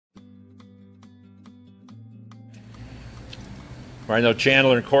Where I know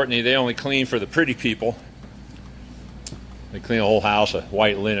Chandler and Courtney, they only clean for the pretty people. They clean the whole house, a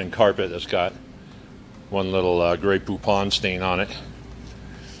white linen carpet that's got one little Grey Poupon stain on it.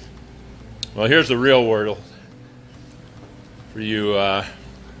 Well, here's the real wordle for you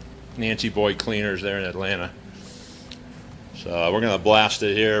Nancy Boy cleaners there in Atlanta. So we're going to blast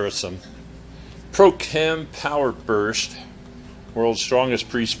it here with some Pro Chem Power Burst, world's strongest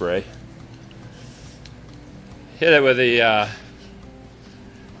pre-spray. Hit it with a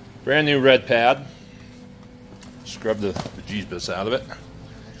brand new red pad. Scrub the bejeebus out of it.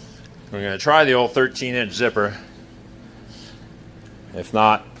 We're going to try the old 13-inch zipper. If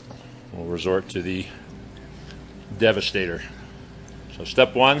not, we'll resort to the Devastator. So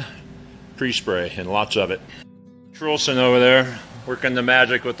step one, pre-spray, and lots of it. Trulson over there working the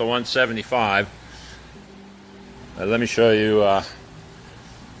magic with the 175. Let me show you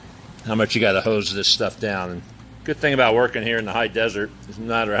how much you got to hose this stuff down. And good thing about working here in the high desert is no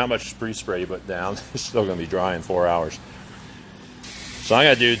matter how much pre-spray you put down, it's still going to be dry in 4 hours. So I'm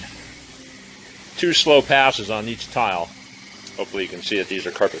going to do 2 slow passes on each tile. Hopefully you can see that these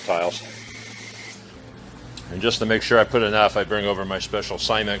are carpet tiles. And just to make sure I put enough, I bring over my special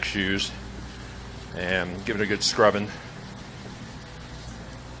Cimex shoes and give it a good scrubbing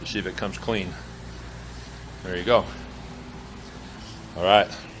to see if it comes clean. There you go. All right,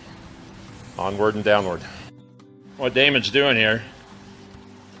 onward and downward. What Damon's doing here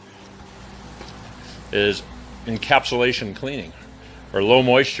is encapsulation cleaning, or low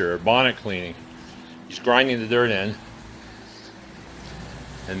moisture, or bonnet cleaning. He's grinding the dirt in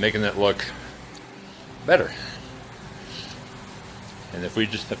and making it look better. And if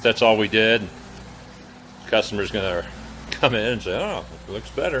that's all we did, the customer's gonna come in and say, oh, it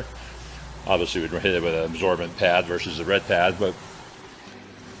looks better. Obviously we'd hit it with an absorbent pad versus a red pad, but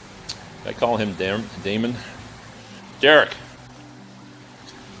I call him Damon. Derek.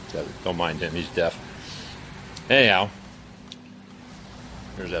 Don't mind him, he's deaf. Anyhow,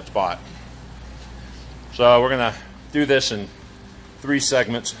 here's that spot. So we're gonna do this in 3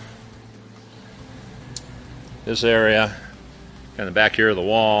 segments. This area, kind of back here of the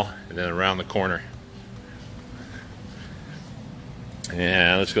wall, and then around the corner.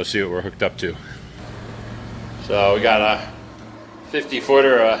 And let's go see what we're hooked up to. So we got a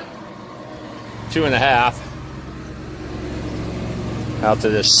 50-footer, a 2.5, out to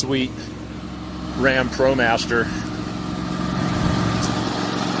this sweet Ram ProMaster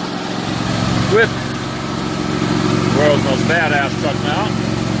with the world's most badass truck mount.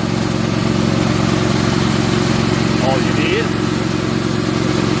 All you need.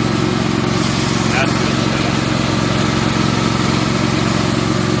 That's good stuff.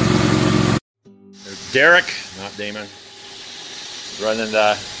 There's Derek, not Damon, running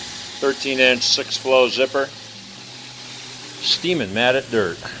the 13-inch 6-flow zipper, steaming mad at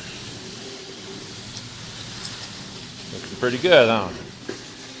dirt. Looking pretty good, huh?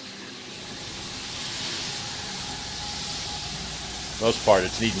 Most part,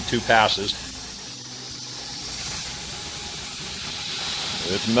 it's needing 2 passes.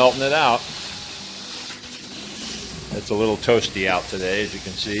 It's melting it out. It's a little toasty out today, as you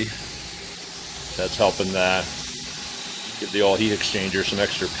can see. That's helping give the old heat exchanger some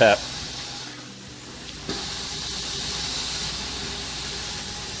extra pep.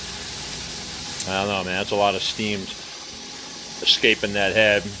 I don't know, man. That's a lot of steam escaping that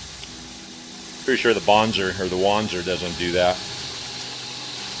head. Pretty sure the Bonzer or the Wanzer doesn't do that.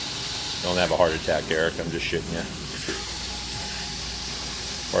 Don't have a heart attack, Eric. I'm just shitting you.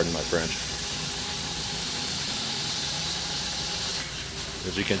 Pardon my French.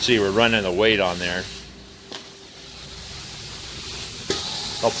 As you can see, we're running a weight on there.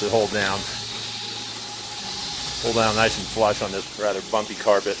 Helps it hold down. Hold down nice and flush on this rather bumpy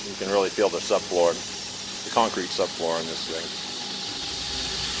carpet. You can really feel the subfloor, the concrete subfloor on this thing.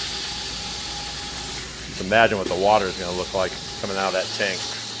 Just imagine what the water is going to look like coming out of that tank.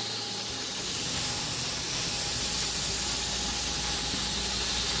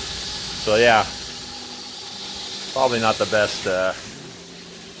 So yeah, probably not the best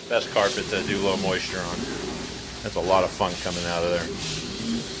carpet to do low moisture on. That's a lot of fun coming out of there.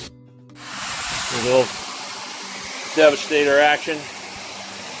 There's a little Devastator action.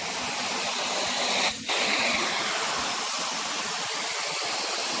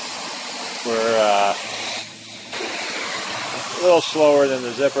 We're a little slower than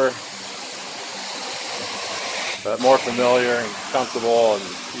the zipper, but more familiar and comfortable and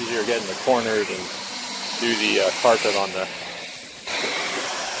easier to get in the corners and do the carpet on the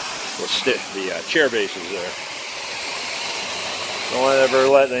chair bases there. Don't ever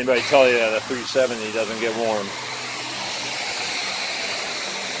let anybody tell you that a 370 doesn't get warm.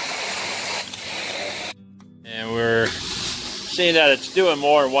 we're seeing that it's doing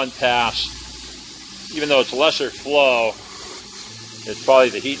more in one pass. Even though it's lesser flow, it's probably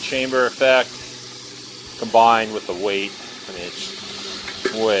the heat chamber effect combined with the weight. I mean, it's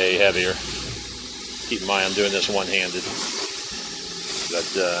way heavier. Keep in mind, I'm doing this one-handed. But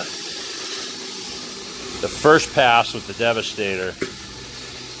the first pass with the Devastator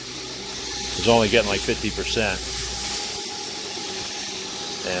is only getting like 50%.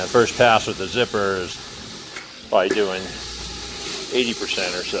 And the first pass with the zipper is probably doing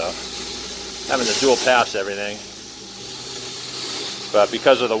 80% or so. Having to dual pass everything. But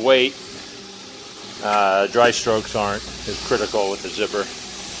because of the weight, dry strokes aren't as critical with the zipper.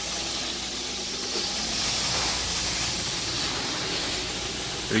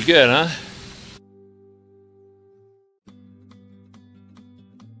 Pretty good, huh?